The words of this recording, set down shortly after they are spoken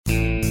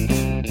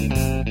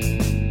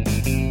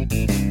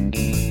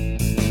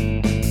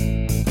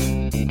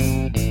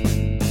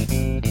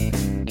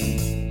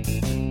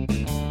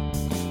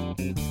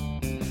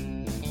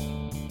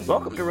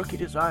Welcome to Rookie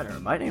Designer.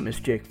 My name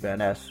is Jake Van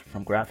Ness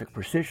from Graphic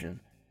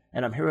Precision,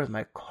 and I'm here with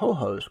my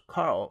co-host,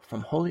 Carl,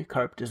 from Holy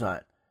Carp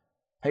Design.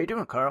 How you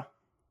doing, Carl?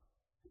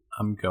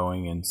 I'm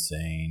going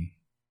insane.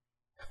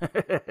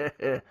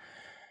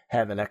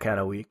 Having that kind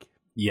of week?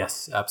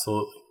 Yes,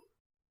 absolutely.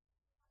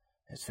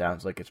 It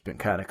sounds like it's been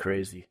kind of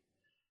crazy.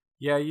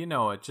 Yeah, you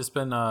know it. Just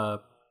been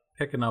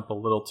picking up a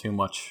little too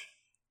much,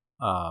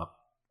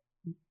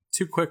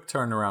 too quick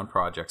turnaround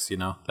projects, you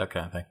know, that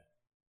kind of thing.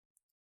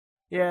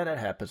 Yeah, that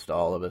happens to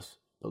all of us.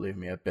 Believe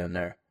me, I've been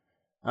there.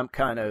 I'm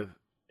kind of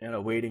in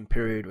a waiting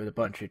period with a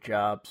bunch of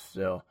jobs,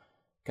 so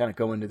kind of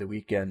go into the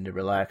weekend to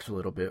relax a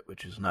little bit,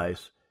 which is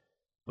nice.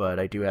 But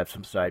I do have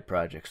some side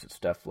projects and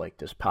stuff like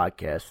this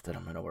podcast that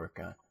I'm going to work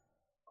on.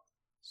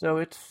 So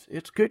it's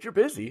good you're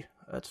busy.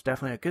 That's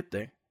definitely a good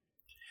thing.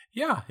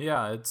 Yeah,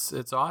 it's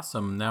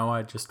awesome. Now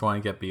I just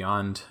want to get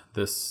beyond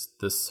this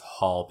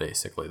haul,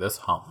 basically, this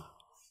hump.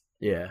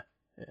 Yeah.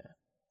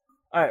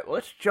 All right, well,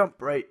 let's jump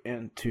right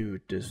into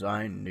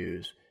design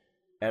news.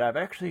 And I've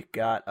actually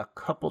got a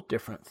couple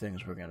different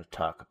things we're going to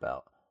talk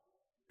about.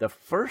 The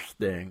first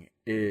thing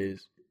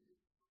is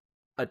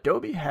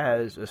Adobe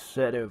has a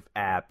set of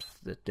apps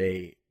that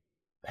they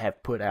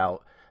have put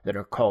out that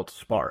are called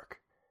Spark.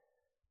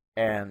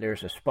 And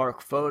there's a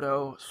Spark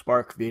Photo,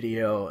 Spark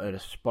Video, and a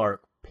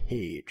Spark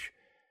Page.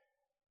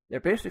 They're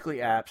basically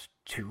apps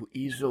to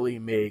easily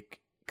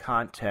make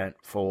content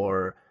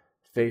for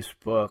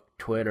Facebook,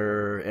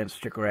 Twitter,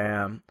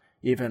 Instagram,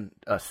 even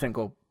a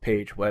single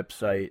page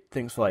website,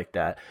 things like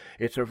that.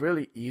 It's a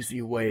really easy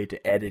way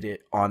to edit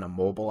it on a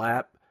mobile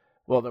app.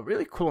 Well, the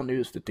really cool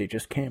news that they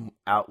just came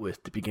out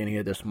with the beginning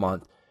of this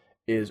month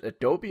is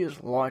Adobe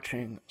is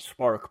launching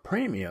Spark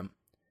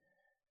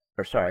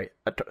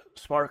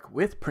Spark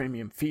with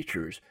premium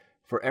features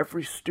for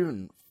every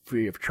student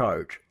free of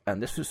charge. And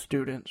this is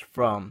students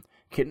from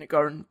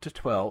kindergarten to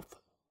 12th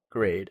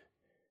grade,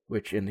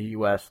 which in the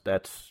US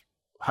that's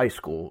high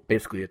school.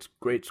 Basically, it's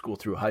grade school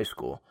through high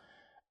school.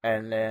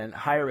 And then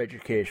higher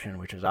education,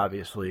 which is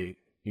obviously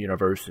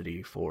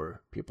university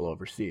for people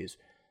overseas.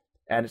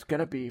 And it's going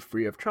to be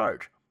free of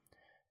charge.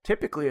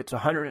 Typically, it's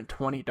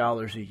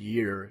 $120 a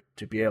year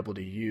to be able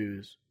to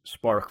use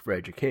Spark for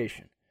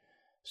Education.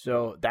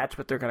 So that's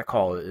what they're going to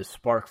call it, is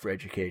Spark for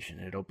Education.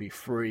 It'll be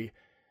free.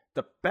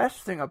 The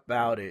best thing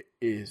about it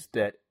is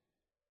that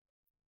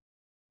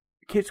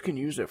kids can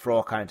use it for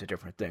all kinds of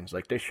different things.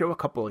 Like, they show a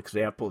couple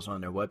examples on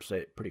their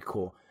website, pretty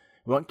cool.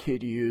 One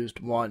kid used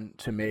one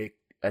to make,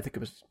 I think it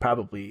was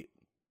probably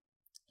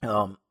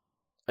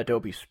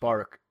Adobe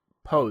Spark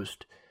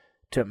Post,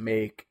 to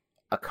make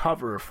a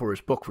cover for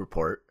his book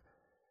report.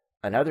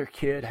 Another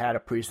kid had a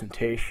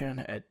presentation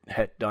and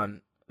had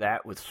done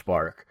that with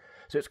Spark.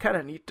 So it's kind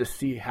of neat to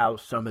see how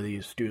some of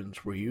these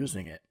students were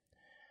using it.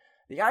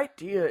 The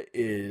idea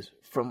is,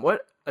 from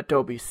what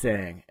Adobe's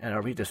saying, and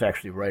I'll read this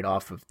actually right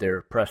off of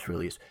their press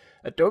release,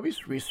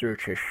 Adobe's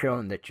research has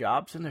shown that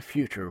jobs in the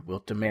future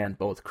will demand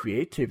both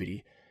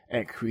creativity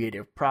and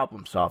creative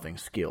problem-solving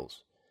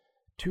skills,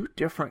 two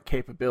different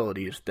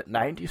capabilities that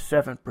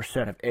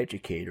 97% of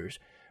educators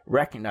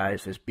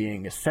recognize as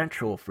being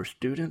essential for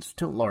students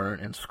to learn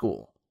in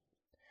school.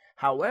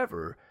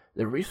 However,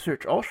 the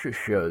research also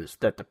shows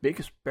that the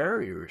biggest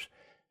barriers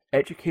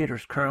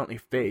educators currently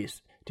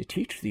face to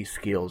teach these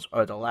skills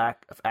are the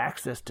lack of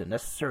access to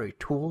necessary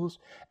tools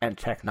and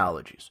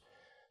technologies.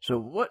 So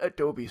what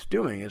Adobe's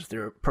doing is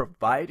they're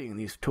providing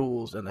these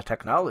tools and the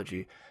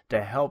technology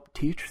to help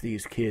teach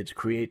these kids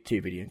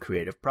creativity and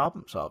creative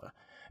problem solving.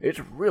 It's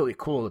really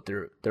cool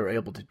that they're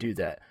able to do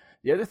that.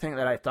 The other thing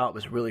that I thought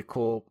was really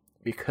cool,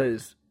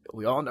 because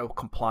we all know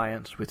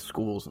compliance with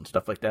schools and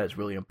stuff like that is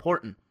really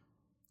important.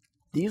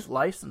 These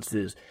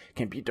licenses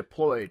can be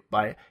deployed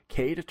by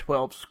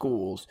K-12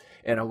 schools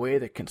in a way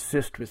that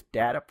consists with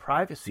data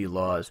privacy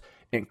laws,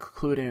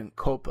 including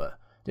COPPA,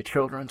 the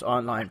Children's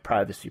Online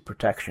Privacy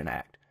Protection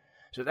Act.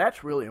 So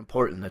that's really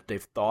important that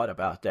they've thought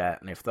about that,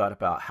 and they've thought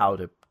about how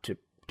to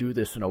do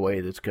this in a way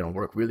that's going to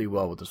work really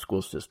well with the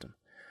school system.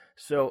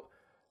 So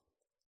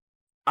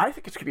I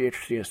think it's going to be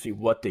interesting to see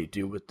what they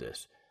do with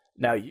this.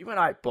 Now, you and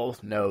I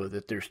both know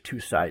that there's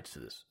two sides to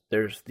this.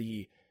 There's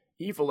the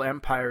evil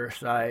empire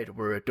side,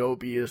 where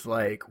Adobe is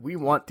like, we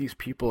want these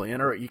people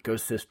in our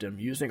ecosystem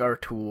using our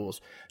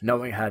tools,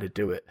 knowing how to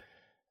do it.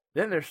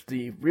 Then there's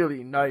the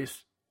really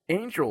nice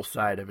angel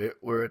side of it,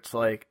 where it's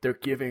like they're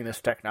giving this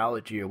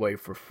technology away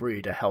for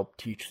free to help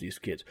teach these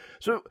kids.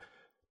 So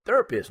they're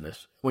a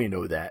business, we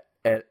know that,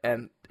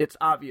 and it's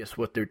obvious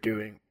what they're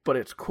doing, but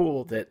it's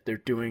cool that they're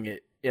doing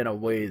it in a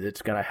way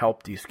that's going to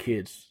help these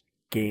kids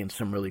gain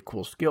some really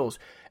cool skills.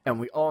 And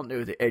we all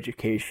know that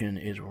education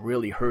is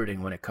really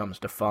hurting when it comes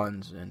to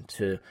funds and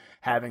to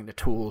having the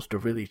tools to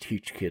really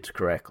teach kids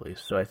correctly.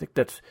 So I think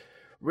that's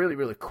really,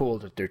 really cool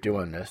that they're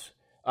doing this.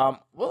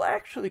 We'll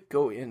actually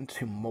go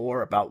into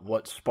more about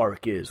what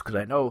Spark is, because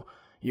I know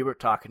you were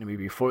talking to me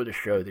before the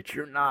show that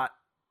you're not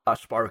a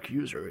Spark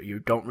user. You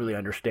don't really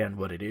understand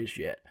what it is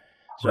yet.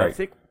 So right. I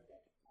think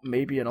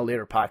maybe in a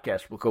later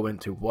podcast we'll go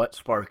into what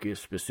Spark is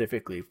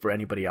specifically for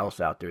anybody else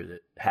out there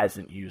that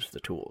hasn't used the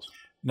tools.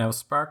 Now,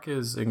 Spark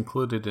is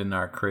included in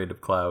our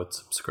Creative Cloud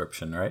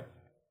subscription, right?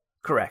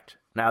 Correct.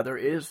 Now, there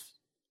is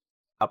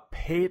a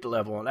paid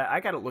level, and I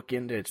got to look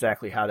into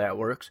exactly how that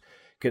works,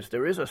 because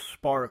there is a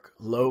Spark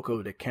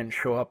logo that can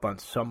show up on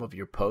some of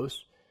your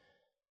posts.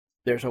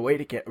 There's a way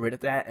to get rid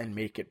of that and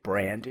make it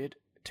branded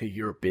to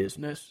your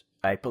business.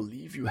 I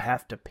believe you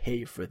have to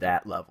pay for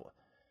that level.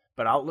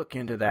 But I'll look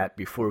into that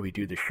before we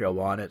do the show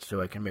on it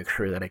so I can make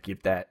sure that I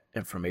give that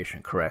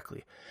information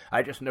correctly.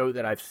 I just know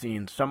that I've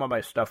seen some of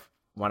my stuff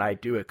when I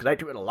do it, because I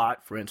do it a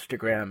lot for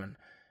Instagram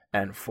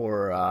and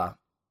for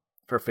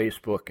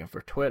Facebook and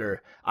for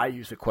Twitter. I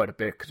use it quite a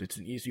bit because it's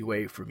an easy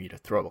way for me to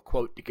throw a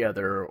quote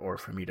together or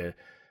for me to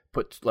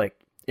put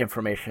like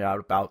information out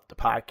about the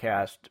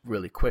podcast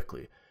really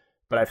quickly.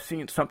 But I've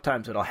seen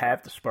sometimes it'll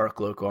have the Spark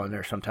logo on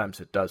there,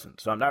 sometimes it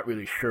doesn't. So I'm not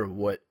really sure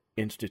what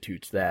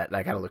institutes that.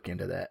 I got to look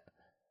into that.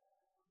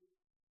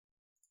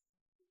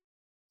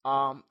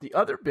 The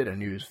other bit of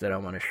news that I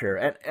want to share,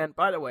 and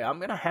by the way, I'm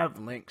going to have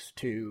links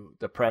to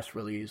the press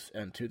release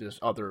and to this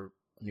other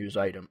news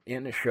item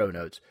in the show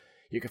notes.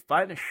 You can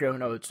find the show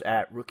notes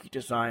at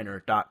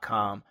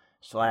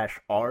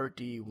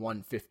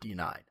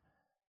rookiedesigner.com/RD159.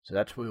 So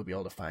that's where you'll be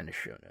able to find the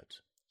show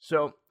notes.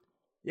 So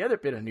the other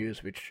bit of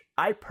news, which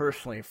I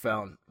personally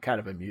found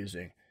kind of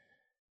amusing,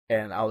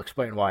 and I'll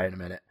explain why in a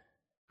minute.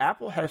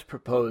 Apple has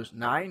proposed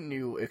 9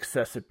 new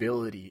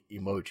accessibility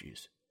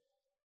emojis.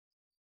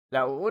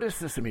 Now, what does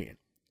this mean?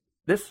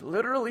 This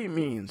literally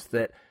means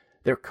that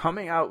they're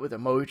coming out with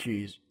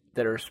emojis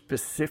that are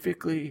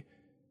specifically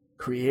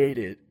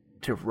created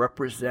to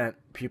represent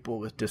people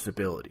with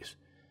disabilities.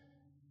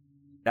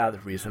 Now, the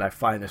reason I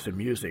find this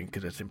amusing,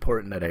 because it's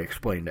important that I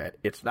explain that,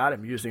 it's not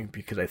amusing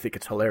because I think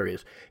it's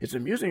hilarious. It's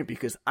amusing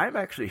because I'm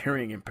actually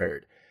hearing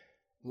impaired.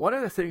 One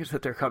of the things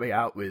that they're coming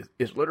out with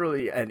is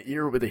literally an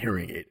ear with a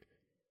hearing aid.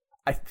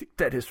 I think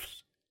that is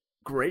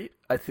great.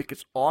 I think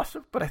it's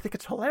awesome, but I think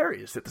it's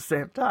hilarious at the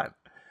same time.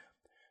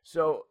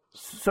 So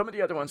some of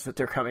the other ones that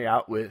they're coming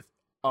out with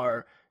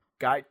are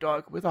guide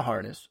dog with a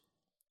harness,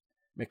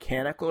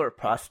 mechanical or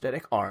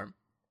prosthetic arm,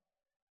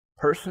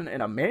 person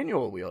in a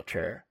manual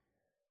wheelchair,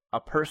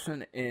 a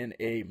person in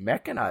a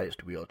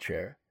mechanized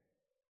wheelchair,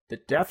 the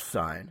deaf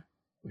sign,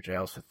 which I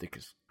also think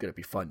is going to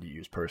be fun to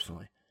use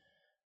personally,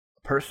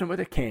 a person with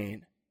a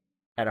cane,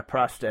 and a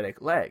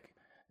prosthetic leg.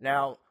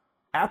 Now,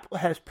 Apple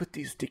has put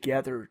these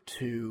together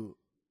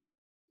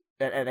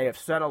and they have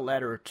sent a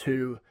letter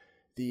to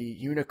the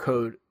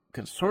Unicode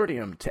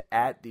Consortium to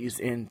add these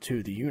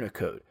into the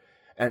Unicode.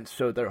 And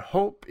so their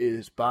hope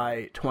is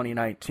by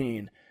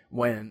 2019,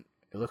 when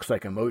it looks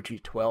like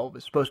Emoji 12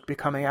 is supposed to be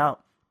coming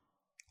out,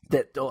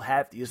 that they'll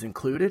have these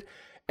included.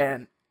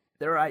 And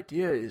their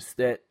idea is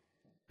that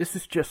this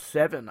is just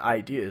 7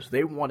 ideas.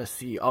 They want to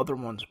see other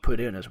ones put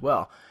in as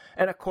well.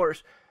 And of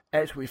course,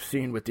 as we've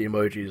seen with the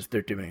emojis,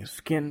 they're doing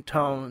skin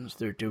tones,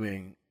 they're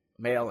doing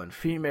male and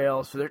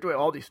female, so they're doing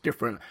all these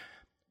different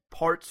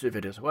parts of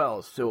it as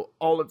well. So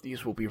all of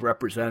these will be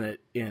represented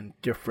in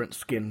different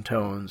skin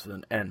tones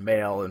and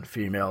male and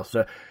female.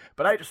 So,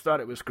 but I just thought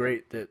it was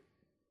great that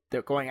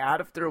they're going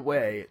out of their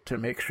way to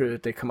make sure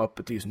that they come up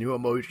with these new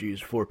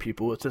emojis for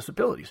people with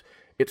disabilities.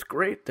 It's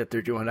great that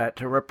they're doing that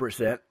to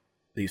represent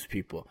these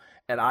people.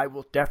 And I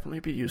will definitely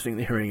be using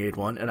the hearing aid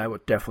one, and I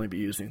will definitely be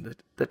using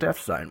the deaf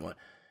sign one,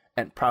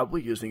 and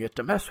probably using it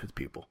to mess with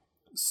people.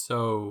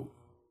 So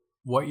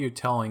what you're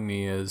telling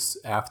me is,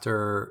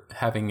 after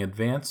having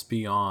advanced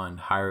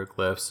beyond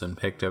hieroglyphs and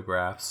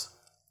pictographs,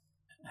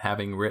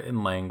 having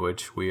written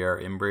language, we are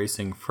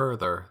embracing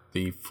further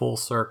the full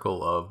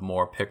circle of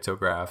more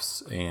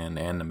pictographs and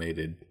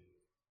animated.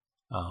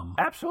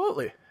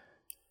 Absolutely.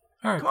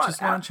 All right,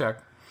 just want to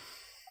check.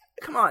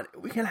 Come on,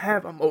 we can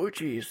have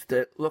emojis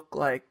that look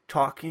like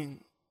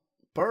talking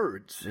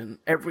birds and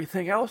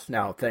everything else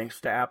now, thanks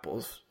to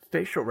Apple's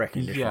facial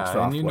recognition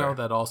software. And you know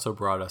that also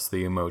brought us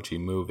the Emoji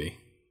Movie.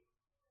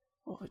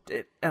 Well, it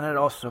did, and it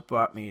also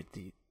brought me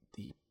the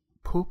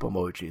poop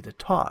emoji that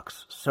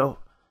talks. So,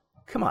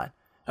 come on.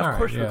 Of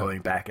course we're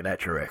going back in that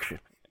direction.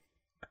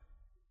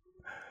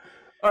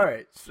 All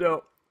right,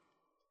 so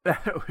now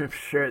that we've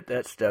shared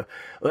that stuff,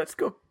 let's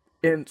go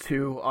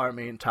into our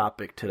main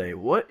topic today.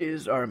 What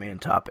is our main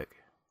topic?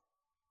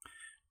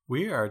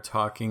 We are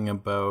talking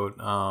about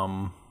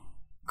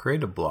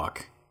Creative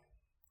Block,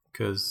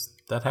 because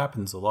that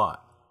happens a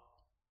lot.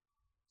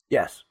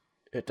 Yes,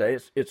 it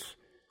does. It's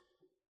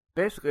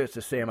basically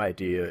the same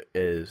idea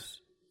as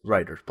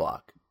writer's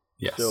block.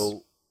 Yes.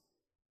 So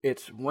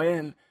it's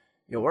when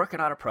you're working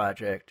on a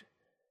project,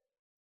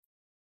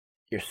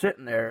 you're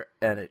sitting there,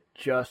 and it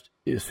just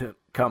isn't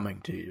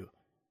coming to you.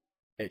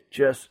 It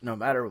just, no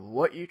matter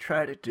what you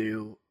try to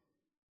do,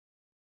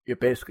 you're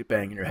basically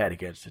banging your head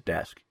against the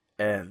desk,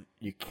 and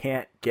you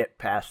can't get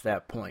past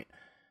that point.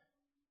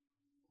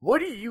 What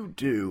do you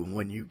do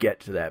when you get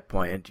to that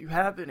point? And do you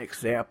have an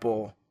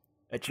example,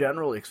 a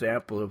general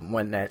example of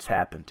when that's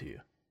happened to you?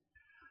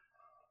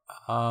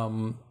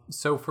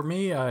 So for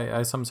me,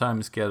 I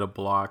sometimes get a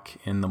block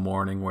in the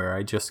morning where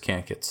I just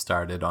can't get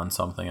started on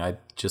something. I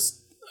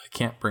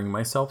can't bring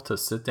myself to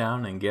sit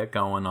down and get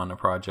going on a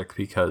project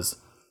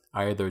because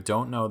I either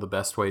don't know the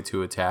best way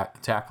to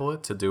tackle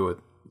it to do it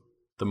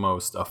the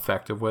most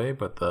effective way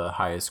but the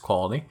highest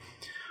quality,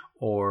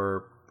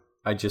 or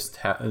I just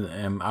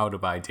am out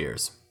of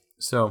ideas.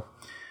 So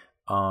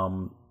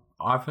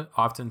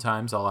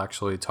oftentimes I'll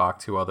actually talk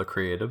to other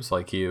creatives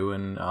like you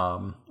and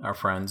our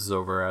friends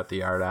over at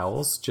the Art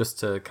Owls, just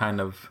to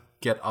kind of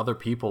get other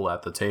people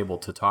at the table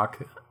to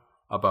talk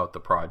about the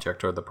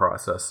project or the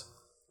process.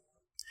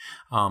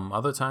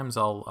 Other times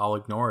I'll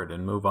ignore it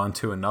and move on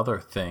to another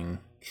thing,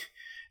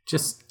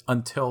 just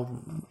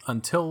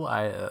until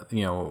I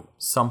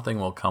something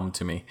will come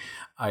to me.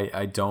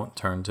 I don't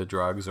turn to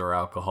drugs or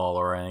alcohol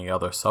or any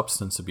other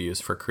substance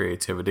abuse for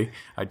creativity.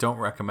 I don't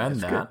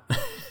recommend that.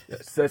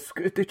 That's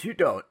good that you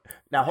don't.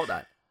 Now hold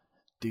on.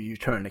 Do you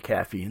turn to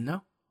caffeine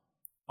though?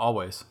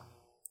 Always.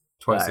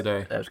 Twice a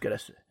day. I was gonna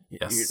say.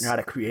 Yes. You're not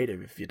a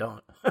creative if you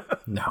don't.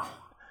 No.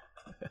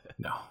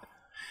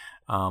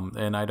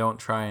 And I don't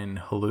try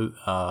and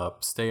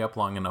stay up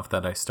long enough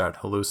that I start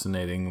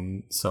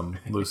hallucinating some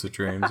lucid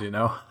dreams,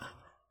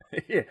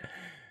 Yeah.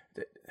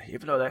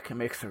 Even though that can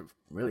make some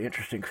really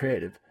interesting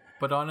creative.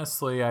 But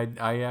honestly,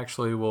 I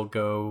actually will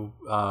go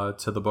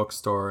to the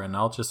bookstore and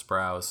I'll just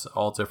browse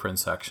all different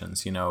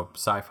sections.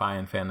 Sci-fi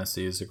and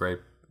fantasy is a great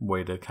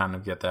way to kind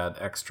of get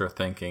that extra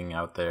thinking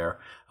out there.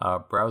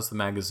 Browse the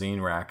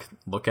magazine rack.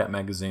 Look at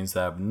magazines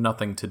that have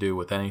nothing to do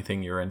with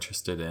anything you're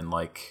interested in,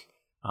 like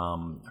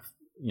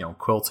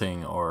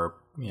quilting or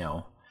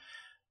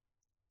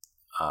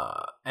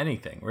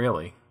anything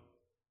really,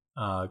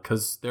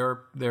 because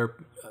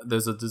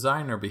there's a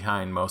designer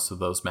behind most of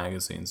those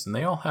magazines, and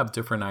they all have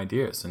different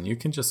ideas, and you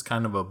can just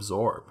kind of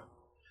absorb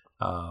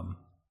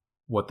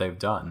what they've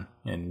done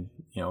and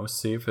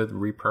see if it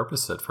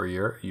repurpose it for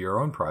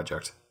your own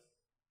project.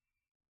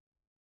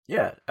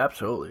 Yeah,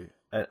 absolutely.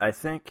 I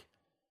think,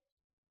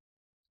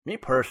 me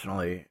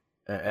personally,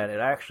 and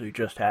it actually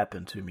just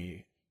happened to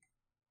me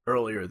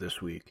earlier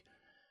this week,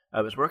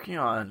 I was working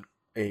on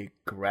a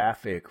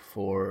graphic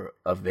for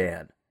a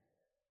van,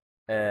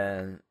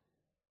 and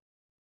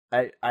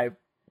I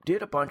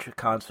did a bunch of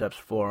concepts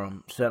for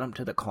him, sent them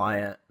to the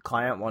client.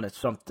 Client wanted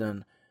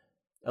something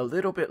a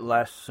little bit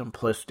less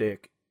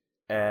simplistic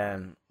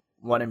and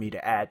wanted me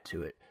to add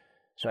to it.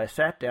 So I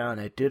sat down,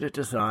 I did a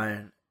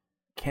design,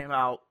 came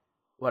out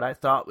what I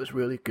thought was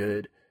really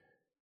good.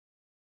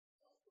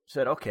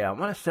 Said, okay, I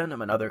want to send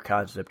him another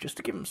concept just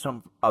to give him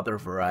some other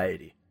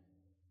variety.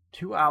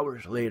 2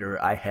 hours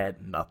later, I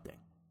had nothing.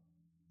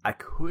 I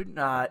could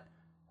not,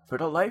 for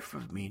the life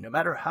of me, no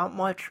matter how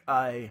much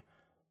I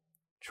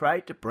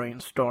tried to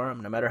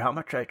brainstorm, no matter how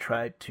much I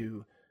tried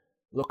to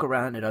look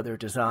around at other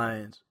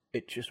designs,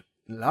 it just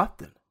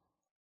nothing.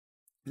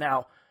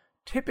 Now,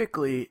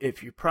 typically,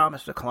 if you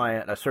promise a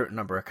client a certain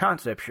number of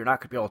concepts, you're not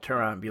going to be able to turn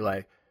around and be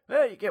like,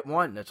 hey, you get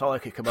one. That's all I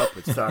could come up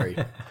with. Sorry.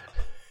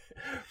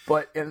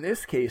 But in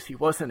this case, he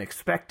wasn't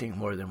expecting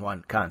more than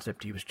one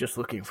concept. He was just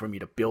looking for me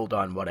to build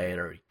on what I had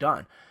already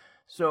done.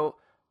 So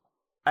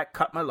I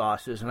cut my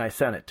losses and I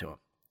sent it to him.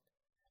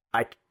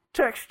 I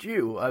text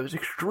you. I was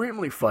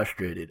extremely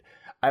frustrated.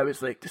 I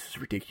was like, this is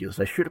ridiculous.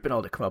 I should have been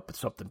able to come up with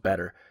something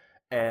better.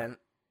 And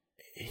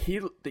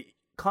the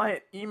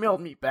client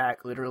emailed me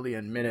back literally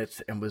in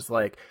minutes and was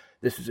like,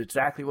 this is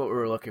exactly what we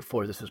were looking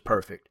for. This is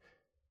perfect.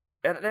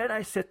 And then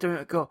I sit there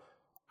and go,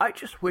 I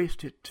just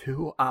wasted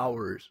 2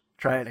 hours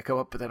trying to come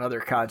up with another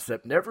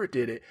concept, never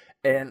did it.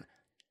 And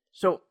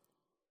so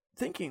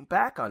thinking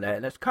back on that,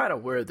 and that's kind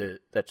of where the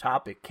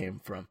topic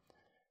came from.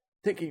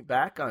 Thinking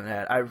back on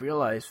that, I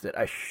realized that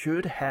I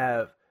should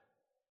have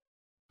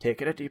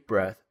taken a deep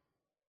breath,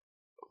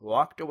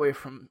 walked away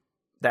from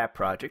that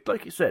project,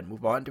 like you said,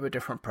 move on to a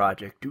different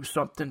project, do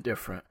something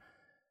different,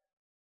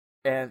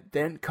 and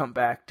then come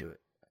back to it.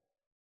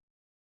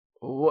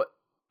 What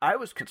I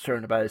was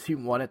concerned about is he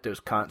wanted those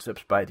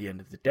concepts by the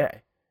end of the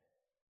day.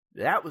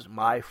 That was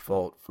my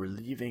fault for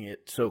leaving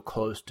it so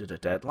close to the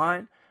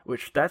deadline,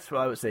 which that's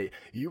what I would say.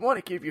 You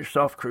want to give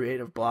yourself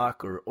creative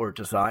block or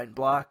design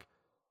block,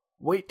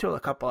 wait till a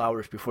couple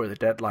hours before the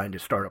deadline to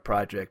start a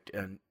project,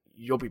 and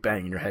you'll be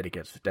banging your head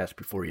against the desk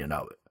before you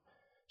know it.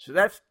 So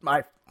that's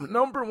my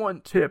number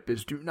one tip,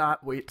 is do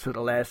not wait till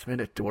the last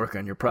minute to work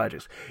on your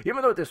projects.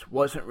 Even though this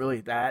wasn't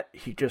really that,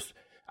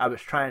 I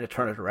was trying to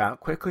turn it around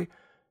quickly.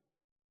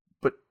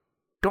 But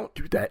don't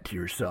do that to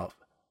yourself.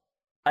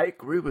 I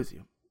agree with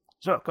you.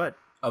 So, go ahead.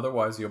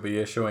 Otherwise, you'll be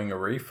issuing a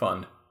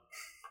refund.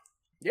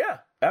 Yeah,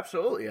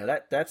 absolutely.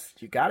 That's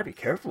you got to be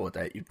careful with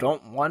that. You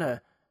don't want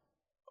to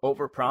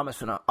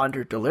overpromise and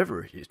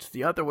underdeliver. It's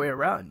the other way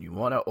around. You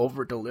want to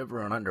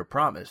overdeliver and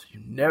underpromise.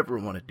 You never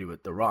want to do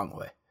it the wrong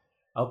way.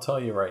 I'll tell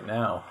you right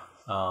now,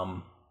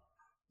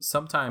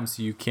 sometimes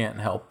you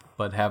can't help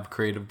but have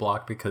creative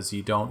block because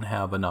you don't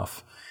have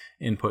enough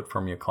input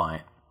from your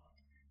client.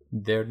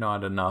 They're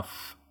not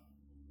enough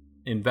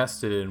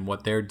invested in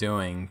what they're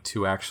doing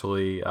to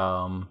actually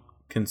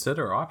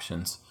consider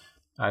options.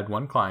 I had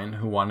one client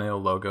who wanted a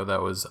logo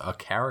that was a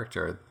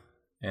character,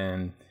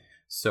 and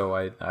so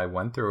I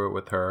went through it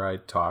with her. I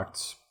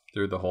talked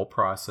through the whole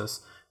process,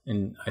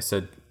 and I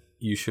said,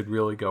 you should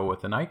really go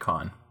with an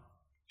icon.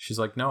 She's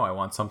like, no, I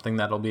want something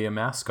that'll be a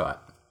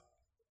mascot.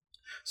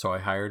 So I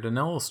hired an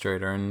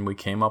illustrator, and we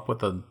came up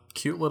with a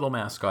cute little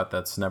mascot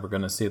that's never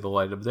going to see the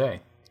light of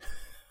day.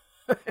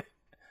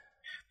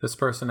 This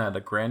person had a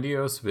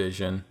grandiose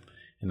vision,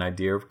 an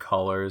idea of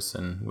colors,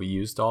 and we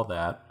used all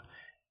that.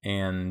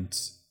 And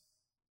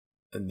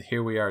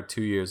here we are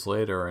 2 years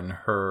later, and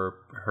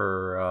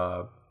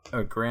her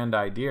grand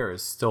idea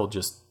is still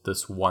just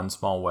this one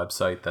small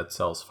website that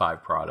sells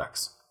 5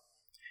 products.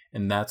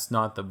 And that's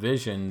not the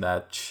vision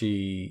that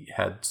she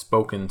had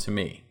spoken to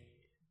me.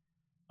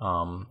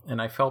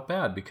 And I felt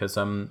bad because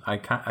I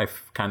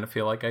kind of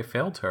feel like I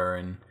failed her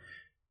in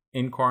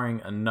inquiring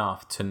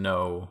enough to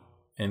know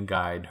and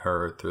guide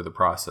her through the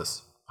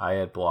process. I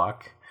had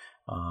block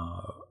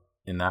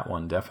in that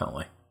one,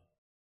 definitely.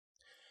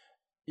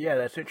 Yeah,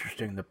 that's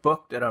interesting. The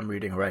book that I'm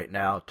reading right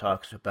now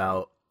talks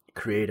about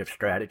creative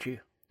strategy,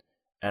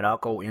 and I'll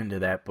go into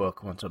that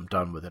book once I'm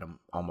done with it. I'm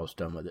almost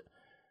done with it.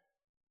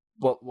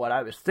 But what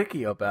I was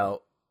thinking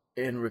about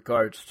in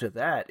regards to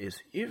that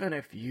is, even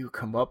if you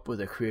come up with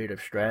a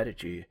creative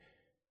strategy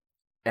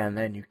and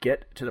then you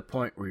get to the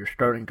point where you're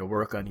starting to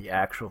work on the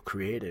actual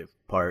creative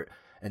part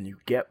and you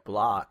get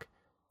block,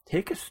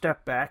 take a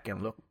step back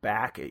and look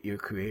back at your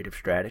creative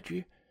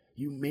strategy.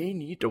 You may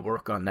need to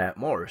work on that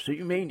more. So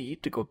you may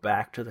need to go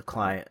back to the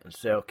client and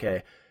say,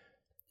 okay,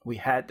 we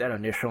had that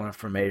initial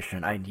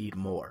information. I need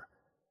more.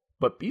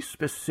 But be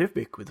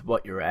specific with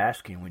what you're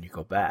asking when you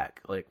go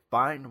back. Like,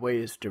 find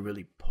ways to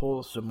really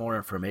pull some more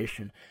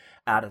information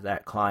out of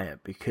that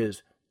client,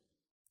 because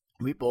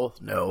we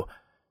both know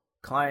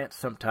clients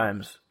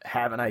sometimes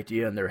have an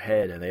idea in their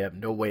head and they have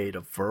no way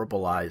to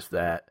verbalize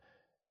that,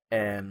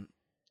 and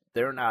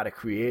they're not a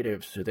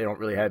creative, so they don't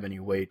really have any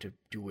way to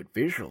do it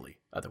visually.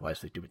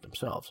 Otherwise, they do it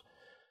themselves.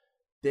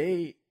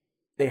 They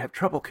have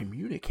trouble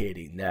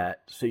communicating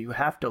that, so you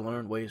have to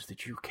learn ways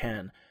that you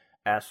can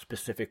ask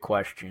specific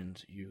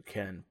questions. You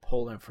can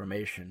pull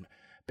information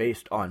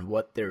based on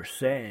what they're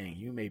saying.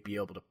 You may be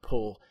able to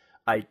pull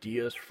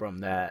ideas from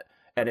that.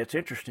 And it's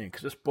interesting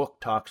because this book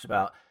talks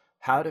about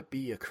how to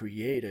be a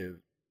creative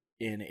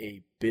in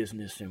a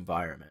business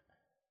environment,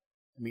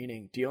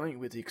 meaning dealing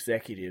with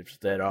executives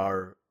that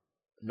are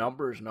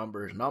numbers,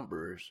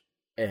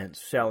 and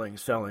selling,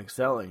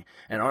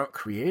 and aren't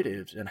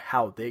creatives in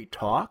how they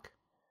talk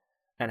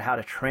and how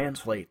to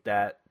translate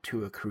that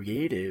to a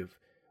creative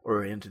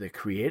or into the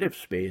creative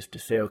space to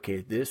say,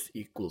 okay, this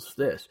equals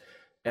this.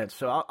 And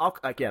so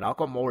I'll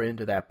go more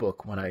into that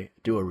book when I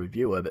do a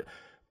review of it.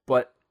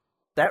 But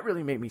that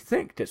really made me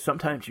think that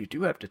sometimes you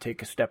do have to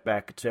take a step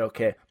back and say,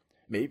 okay,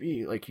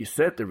 maybe, like you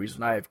said, the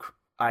reason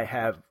I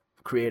have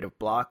creative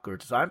block or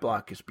design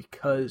block is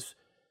because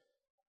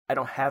I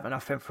don't have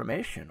enough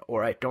information,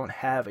 or I don't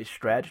have a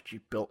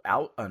strategy built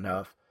out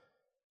enough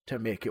to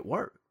make it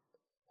work.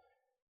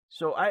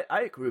 So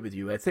I agree with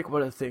you. I think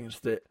one of the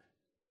things that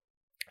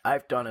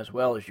I've done as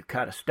well is you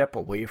kind of step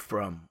away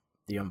from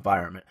the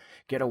environment,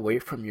 get away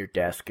from your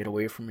desk, get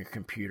away from your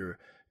computer,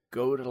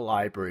 go to the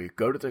library,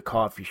 go to the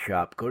coffee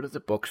shop, go to the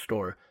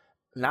bookstore,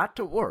 not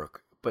to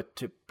work, but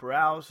to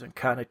browse and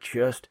kind of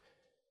just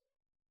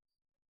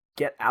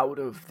get out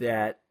of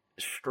that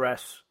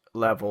stress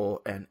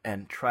level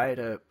and try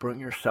to bring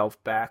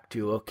yourself back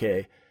to,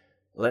 okay,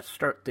 let's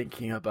start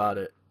thinking about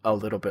it a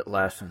little bit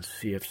less and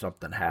see if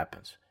something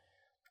happens.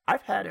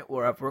 I've had it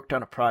where I've worked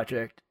on a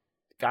project,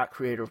 got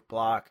creative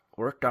block,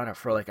 worked on it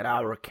for like an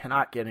hour,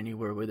 cannot get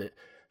anywhere with it,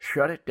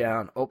 shut it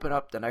down, open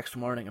up the next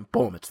morning, and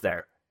boom, it's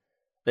there.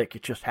 Like,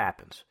 it just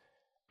happens.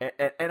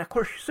 And of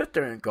course, you sit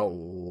there and go,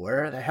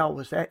 where the hell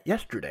was that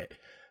yesterday?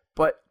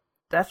 But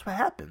that's what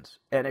happens.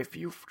 And if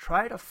you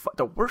try to,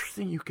 the worst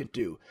thing you can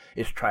do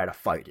is try to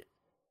fight it,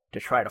 to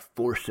try to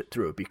force it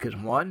through. Because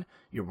 1,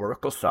 your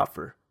work will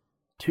suffer.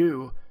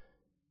 2,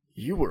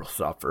 you will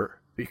suffer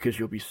because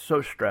you'll be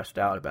so stressed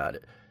out about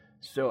it.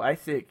 So I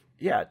think,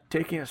 yeah,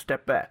 taking a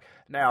step back.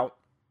 Now,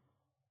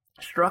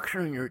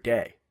 structuring your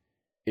day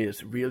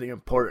is really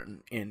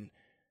important in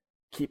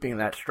keeping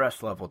that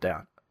stress level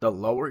down. The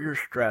lower your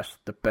stress,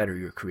 the better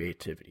your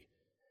creativity.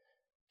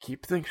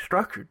 Keep things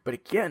structured, but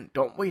again,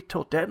 don't wait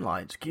till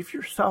deadlines. Give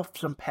yourself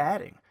some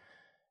padding.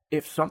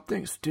 If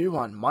something's due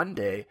on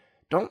Monday,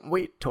 don't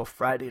wait till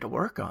Friday to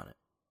work on it.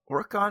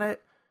 Work on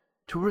it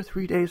 2 or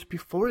 3 days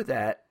before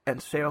that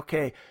and say,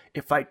 okay,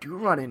 if I do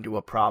run into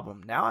a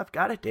problem, now I've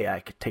got a day I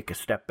could take a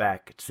step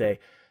back and say,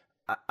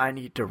 I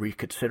need to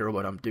reconsider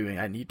what I'm doing.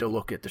 I need to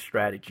look at the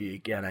strategy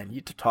again. I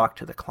need to talk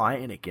to the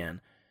client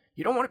again.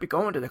 You don't want to be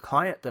going to the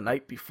client the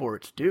night before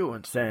it's due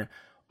and saying,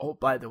 oh,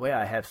 by the way,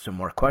 I have some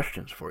more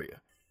questions for you.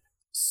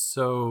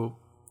 So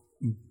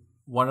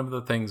one of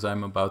the things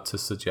I'm about to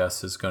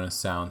suggest is going to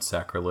sound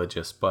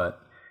sacrilegious,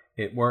 but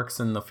it works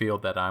in the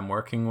field that I'm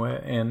working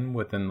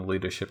within the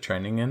leadership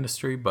training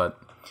industry, but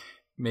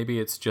maybe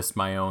it's just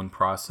my own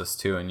process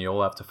too, and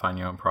you'll have to find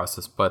your own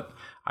process. But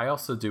I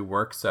also do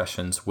work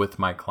sessions with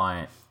my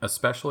client,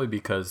 especially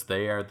because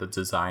they are the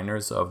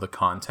designers of the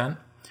content.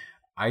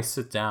 I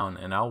sit down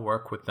and I'll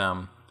work with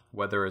them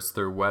whether it's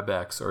through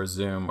WebEx or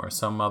Zoom or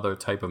some other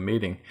type of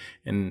meeting,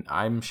 and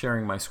I'm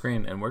sharing my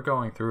screen and we're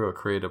going through a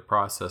creative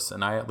process,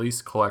 and I at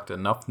least collect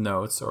enough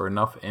notes or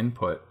enough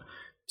input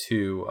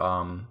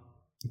to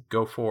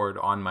go forward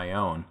on my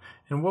own.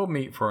 And we'll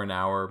meet for an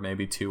hour,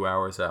 maybe 2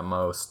 hours at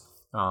most,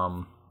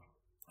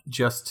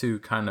 just to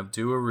kind of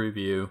do a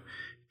review,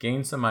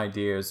 gain some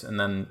ideas, and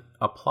then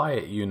apply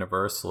it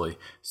universally.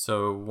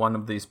 So one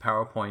of these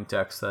PowerPoint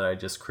decks that I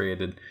just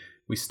created,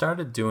 we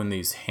started doing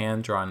these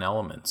hand-drawn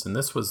elements, and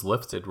this was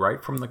lifted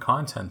right from the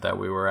content that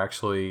we were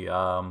actually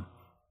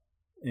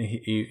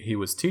he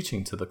was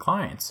teaching to the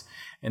clients.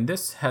 And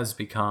this has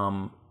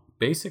become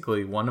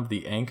basically one of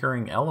the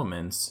anchoring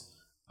elements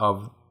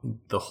of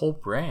the whole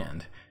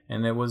brand.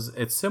 And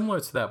it's similar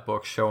to that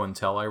book Show and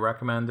Tell I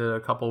recommended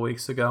a couple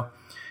weeks ago.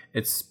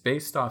 It's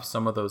based off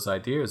some of those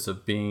ideas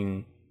of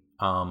being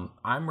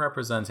I'm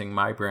representing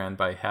my brand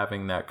by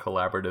having that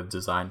collaborative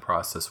design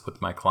process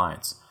with my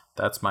clients.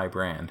 That's my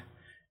brand.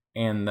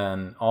 And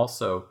then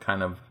also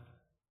kind of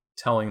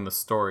telling the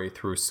story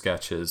through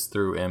sketches,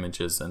 through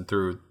images, and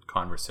through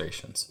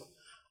conversations.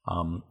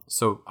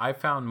 So I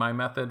found my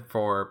method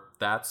for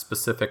that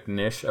specific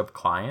niche of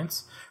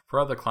clients. For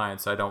other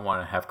clients, I don't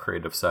want to have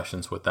creative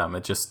sessions with them.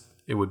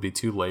 It would be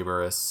too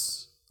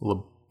laborious.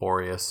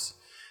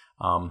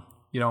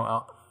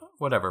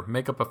 Whatever,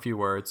 make up a few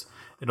words.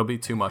 It'll be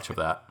too much of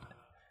that.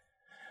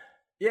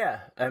 Yeah,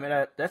 I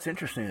mean, that's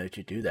interesting that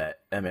you do that.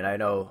 I mean, I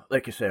know,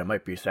 like you said, it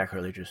might be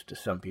sacrilegious to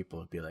some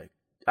people to be like,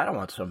 I don't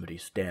want somebody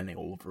standing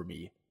over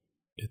me.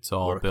 It's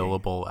all working.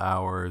 Billable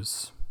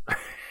hours.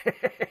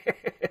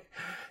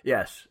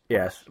 Yes.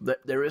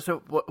 There is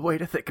a way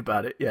to think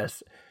about it,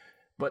 yes.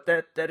 But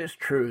that is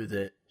true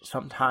that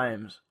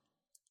sometimes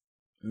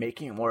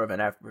making more of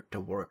an effort to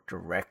work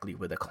directly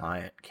with a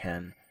client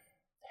can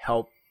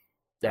help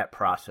that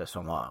process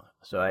along.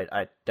 So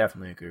I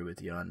definitely agree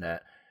with you on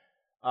that.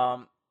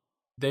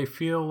 They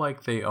feel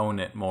like they own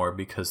it more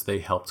because they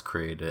helped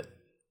create it.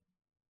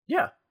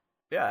 Yeah,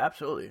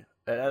 absolutely.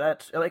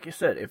 That's like you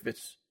said, if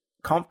it's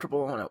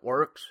comfortable and it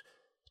works,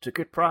 it's a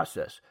good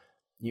process.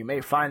 You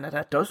may find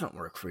that doesn't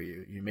work for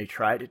you. You may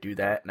try to do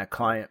that and a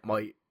client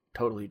might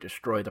totally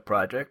destroy the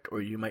project,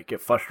 or you might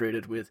get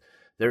frustrated with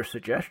their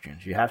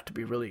suggestions. You have to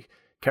be really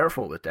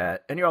careful with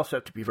that. And you also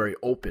have to be very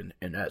open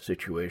in that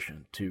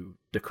situation to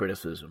the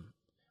criticism,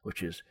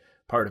 which is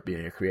part of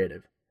being a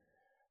creative.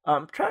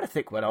 I'm trying to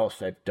think what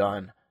else I've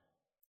done.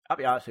 I'll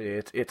be honest with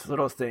you, it's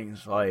little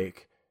things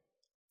like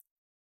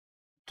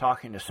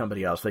talking to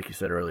somebody else, like you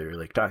said earlier,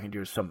 like talking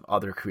to some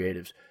other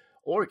creatives,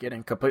 or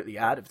getting completely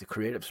out of the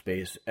creative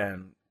space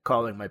and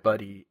calling my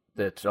buddy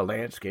that's a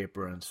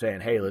landscaper and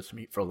saying, hey, let's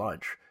meet for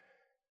lunch.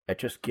 At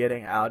just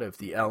getting out of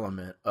the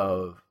element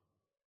of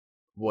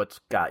what's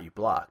got you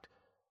blocked.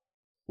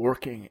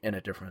 Working in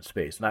a different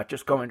space, not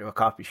just going to a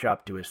coffee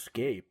shop to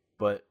escape,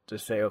 but to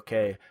say,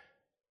 okay,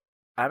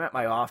 I'm at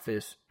my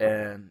office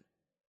and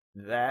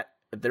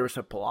there's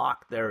a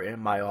block there in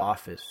my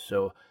office.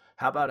 So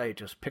how about I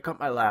just pick up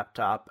my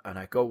laptop and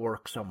I go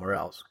work somewhere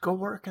else? Go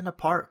work in the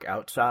park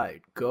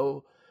outside.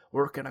 Go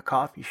work in a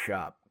coffee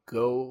shop.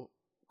 Go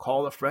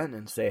call a friend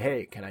and say,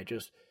 hey, can I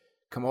just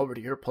come over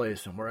to your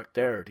place and work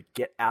there, to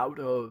get out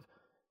of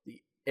the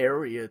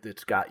area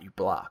that's got you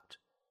blocked.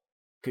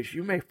 Because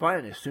you may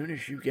find as soon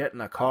as you get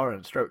in a car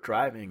and start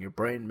driving, your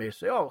brain may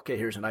say, oh, okay,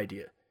 here's an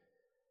idea.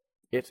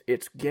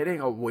 It's getting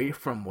away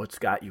from what's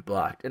got you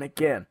blocked. And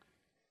again,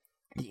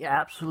 the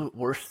absolute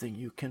worst thing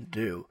you can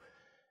do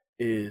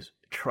is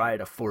try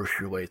to force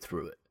your way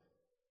through it.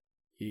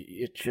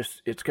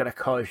 It's going to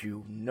cause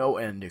you no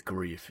end of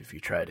grief if you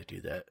try to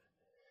do that.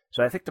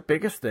 So I think the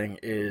biggest thing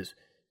is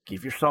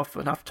give yourself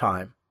enough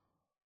time.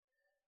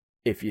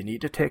 If you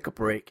need to take a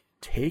break,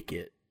 take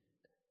it.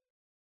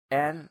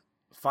 And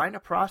find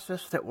a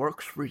process that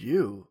works for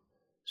you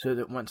so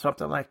that when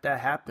something like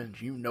that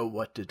happens, you know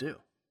what to do.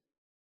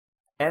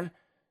 And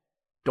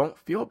don't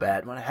feel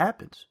bad when it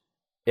happens.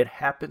 It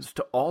happens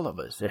to all of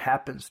us. It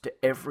happens to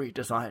every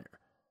designer.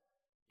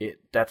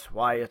 That's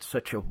why it's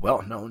such a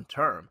well-known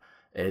term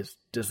as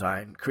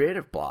design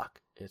creative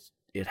block.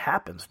 It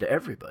happens to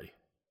everybody.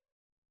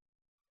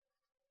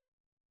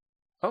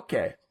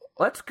 Okay,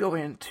 let's go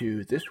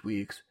into this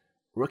week's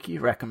rookie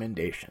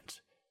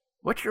recommendations.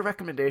 What's your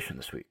recommendation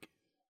this week?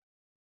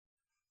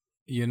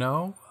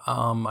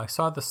 I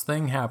saw this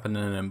thing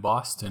happening in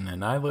Boston,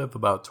 and I live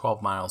about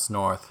 12 miles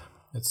north.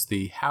 It's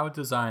the How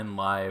Design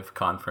Live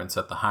conference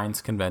at the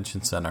Heinz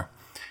Convention Center.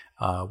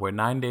 We're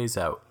 9 days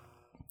out.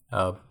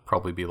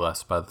 Probably be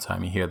less by the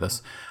time you hear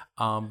this.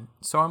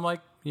 So I'm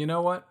like, you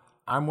know what?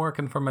 I'm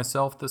working for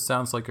myself. This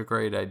sounds like a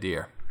great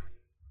idea.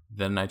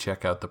 Then I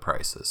check out the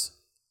prices.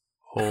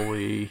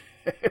 Holy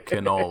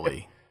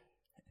cannoli.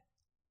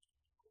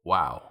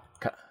 Wow.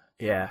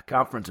 Yeah,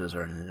 conferences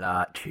are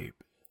not cheap.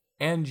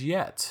 And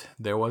yet,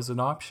 there was an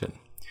option.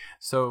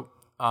 So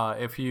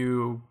if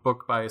you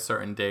book by a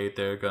certain date,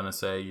 they're going to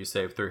say you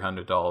save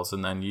 $300,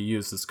 and then you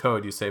use this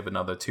code, you save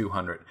another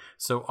 $200.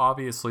 So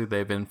obviously,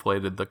 they've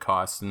inflated the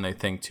cost, and they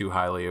think too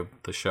highly of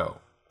the show,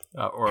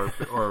 or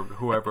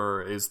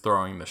whoever is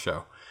throwing the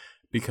show.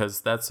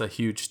 because that's a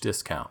huge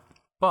discount.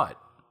 But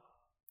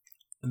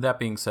that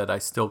being said, I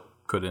still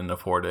couldn't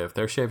afford it. If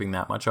they're shaving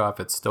that much off,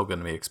 it's still going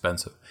to be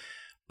expensive.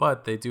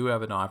 But they do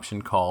have an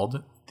option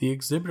called the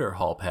Exhibitor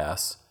Hall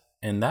Pass,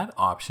 and that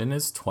option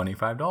is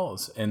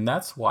 $25. And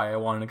that's why I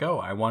want to go.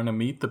 I want to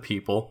meet the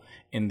people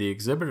in the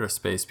exhibitor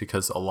space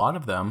because a lot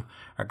of them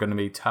are going to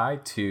be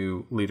tied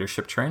to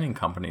leadership training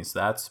companies.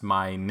 That's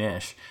my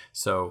niche.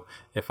 So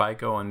if I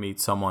go and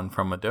meet someone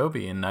from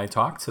Adobe and I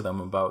talk to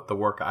them about the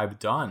work I've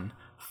done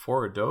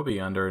for Adobe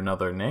under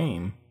another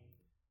name,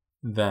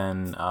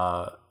 then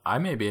I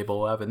may be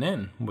able to have an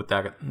in with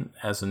that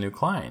as a new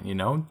client,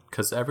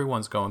 because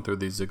everyone's going through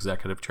these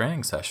executive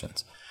training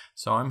sessions.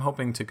 So I'm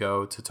hoping to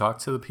go to talk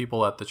to the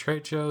people at the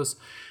trade shows,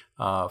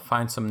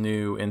 find some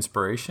new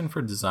inspiration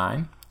for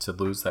design, to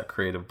lose that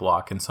creative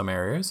block in some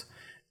areas,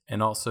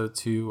 and also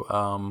to,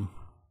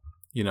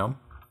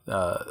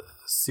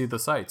 see the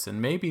sites.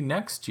 And maybe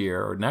next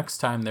year or next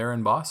time they're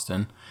in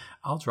Boston,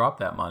 I'll drop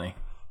that money.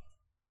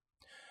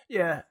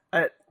 Yeah,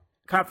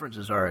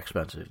 conferences are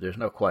expensive. There's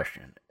no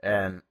question.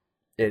 And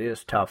it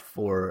is tough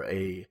for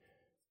a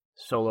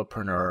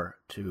solopreneur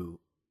to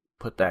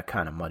put that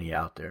kind of money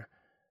out there.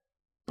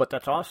 But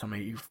that's awesome that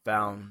you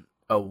found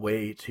a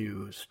way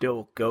to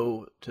still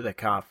go to the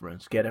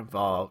conference, get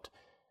involved.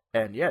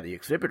 And yeah, the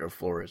exhibitor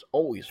floor is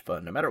always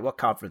fun. No matter what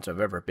conference I've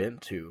ever been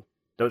to,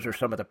 those are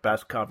some of the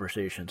best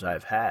conversations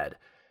I've had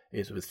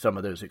is with some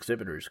of those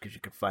exhibitors, because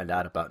you can find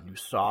out about new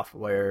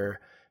software,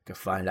 you can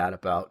find out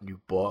about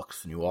new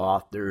books, new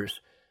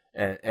authors,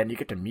 and you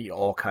get to meet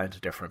all kinds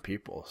of different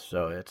people.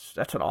 So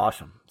that's an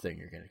awesome thing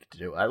you're going to get to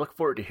do. I look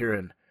forward to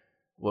hearing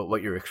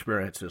what your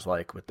experience is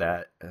like with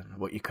that and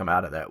what you come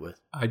out of that with.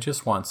 I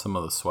just want some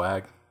of the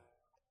swag.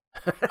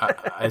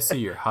 I see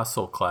your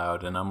hustle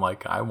cloud, and I'm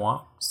like, I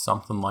want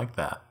something like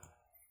that.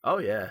 Oh,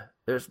 yeah.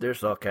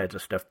 There's all kinds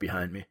of stuff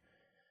behind me,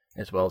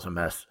 as well as a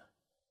mess.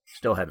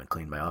 Still haven't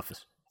cleaned my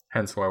office.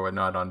 Hence why we're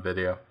not on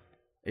video.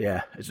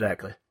 Yeah,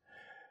 exactly.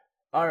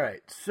 All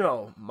right,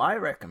 so my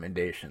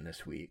recommendation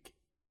this week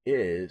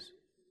is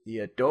the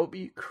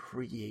Adobe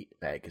Create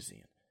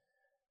magazine.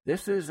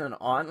 This is an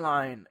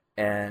online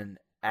and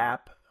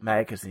app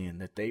magazine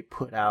that they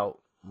put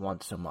out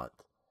once a month.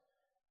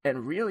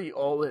 And really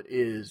all it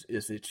is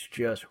it's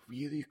just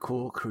really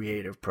cool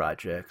creative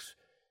projects.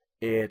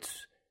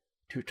 It's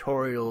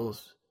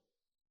tutorials.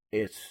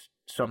 It's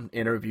some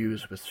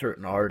interviews with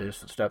certain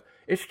artists and stuff.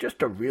 It's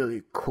just a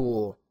really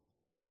cool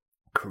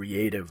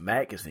creative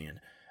magazine.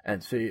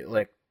 And see,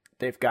 like,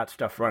 they've got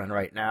stuff running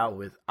right now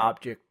with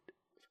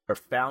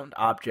found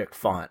object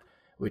font,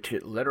 which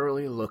it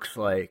literally looks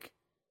like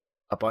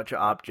a bunch of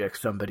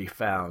objects somebody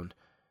found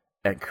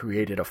and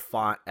created a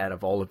font out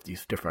of all of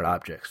these different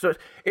objects. So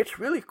it's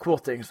really cool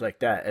things like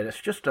that. And it's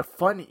just a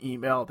fun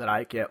email that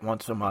I get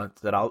once a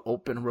month that I'll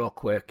open real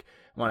quick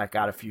when I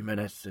got a few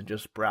minutes and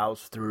just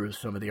browse through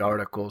some of the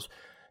articles.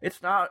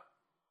 It's not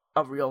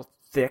a real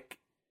thick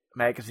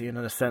magazine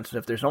in the sense that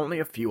if there's only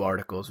a few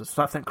articles, it's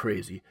nothing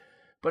crazy,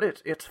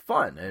 but it's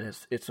fun and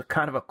it's a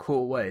kind of a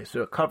cool way.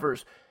 So it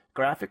covers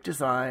graphic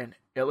design,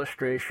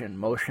 illustration,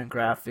 motion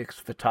graphics,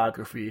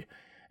 photography,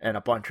 and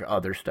a bunch of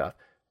other stuff.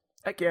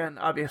 Again,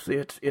 obviously,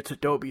 it's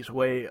Adobe's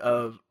way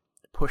of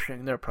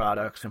pushing their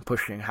products and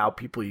pushing how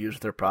people use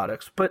their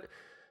products, but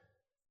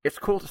it's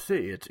cool to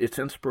see. It's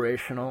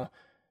inspirational.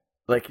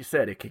 Like you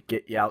said, it could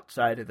get you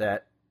outside of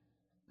that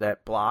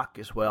block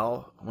as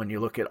well when you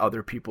look at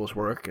other people's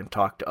work and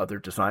talk to other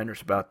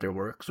designers about their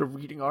work. So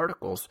reading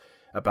articles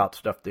about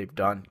stuff they've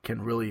done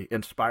can really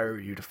inspire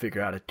you to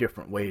figure out a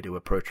different way to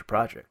approach a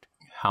project.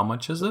 How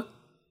much is it?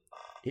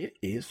 It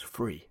is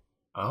free.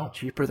 Oh.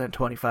 Cheaper than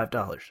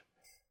 $25.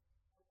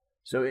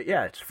 So,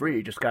 yeah, it's free.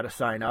 You just got to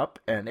sign up.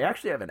 And they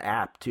actually have an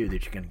app, too,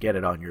 that you can get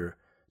it on your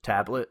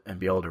tablet and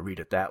be able to read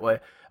it that way.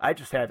 I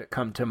just have it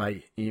come to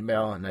my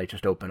email, and I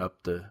just open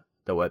up the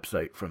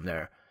website from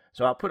there.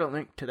 So I'll put a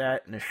link to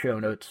that in the show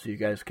notes so you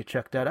guys can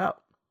check that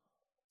out.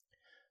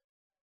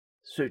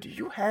 So, did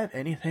you have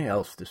anything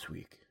else this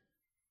week?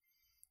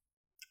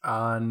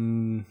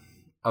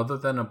 Other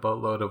than a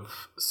boatload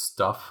of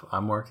stuff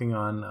I'm working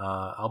on,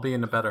 I'll be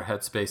in a better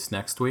headspace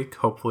next week.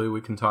 Hopefully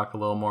we can talk a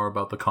little more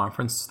about the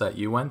conference that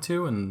you went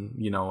to,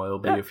 and, it'll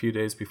be a few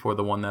days before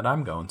the one that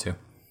I'm going to.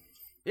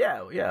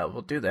 Yeah,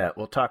 we'll do that.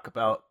 We'll talk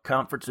about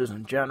conferences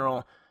in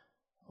general,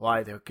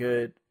 why they're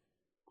good,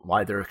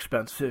 why they're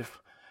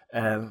expensive,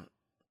 and,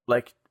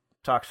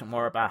 talk some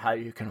more about how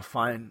you can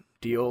find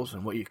deals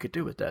and what you could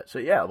do with that. So,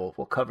 yeah,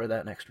 we'll cover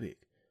that next week.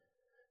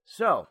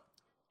 So,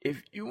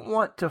 if you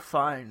want to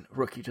find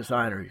Rookie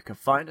Designer, you can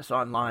find us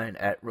online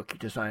at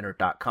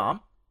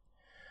rookiedesigner.com.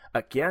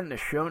 Again, the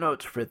show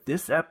notes for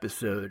this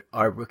episode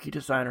are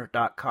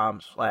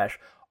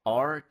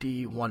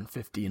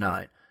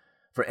rookiedesigner.com/RD159.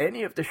 For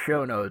any of the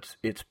show notes,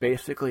 it's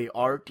basically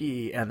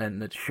RD and then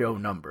the show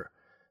number.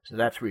 So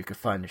that's where you can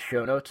find the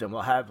show notes, and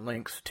we'll have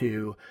links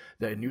to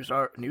the news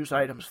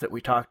items that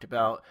we talked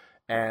about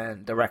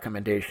and the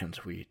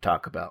recommendations we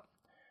talk about.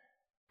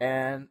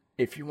 And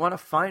if you want to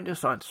find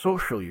us on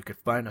social, you can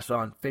find us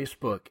on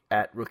Facebook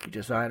at Rookie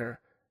Designer.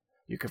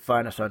 You can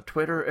find us on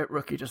Twitter at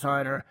Rookie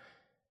Designer,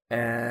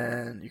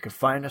 and you can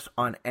find us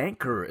on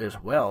Anchor as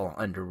well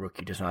under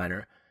Rookie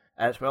Designer,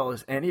 as well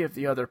as any of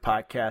the other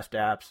podcast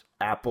apps,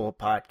 Apple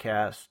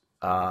Podcasts,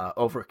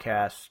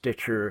 Overcast,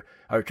 Stitcher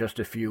are just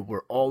a few.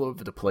 We're all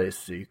over the place,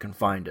 so you can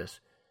find us.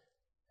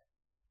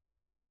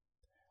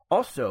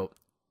 Also,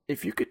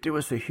 if you could do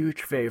us a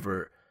huge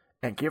favor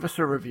and give us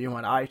a review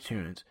on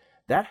iTunes,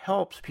 that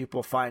helps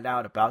people find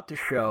out about the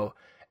show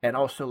and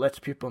also lets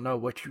people know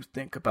what you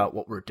think about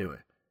what we're doing.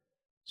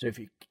 So if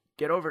you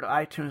get over to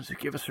iTunes and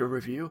give us a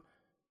review,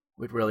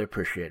 we'd really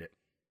appreciate it.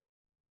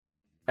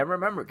 And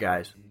remember,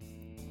 guys,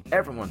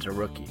 everyone's a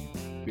rookie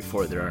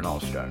before they're an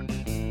all-star.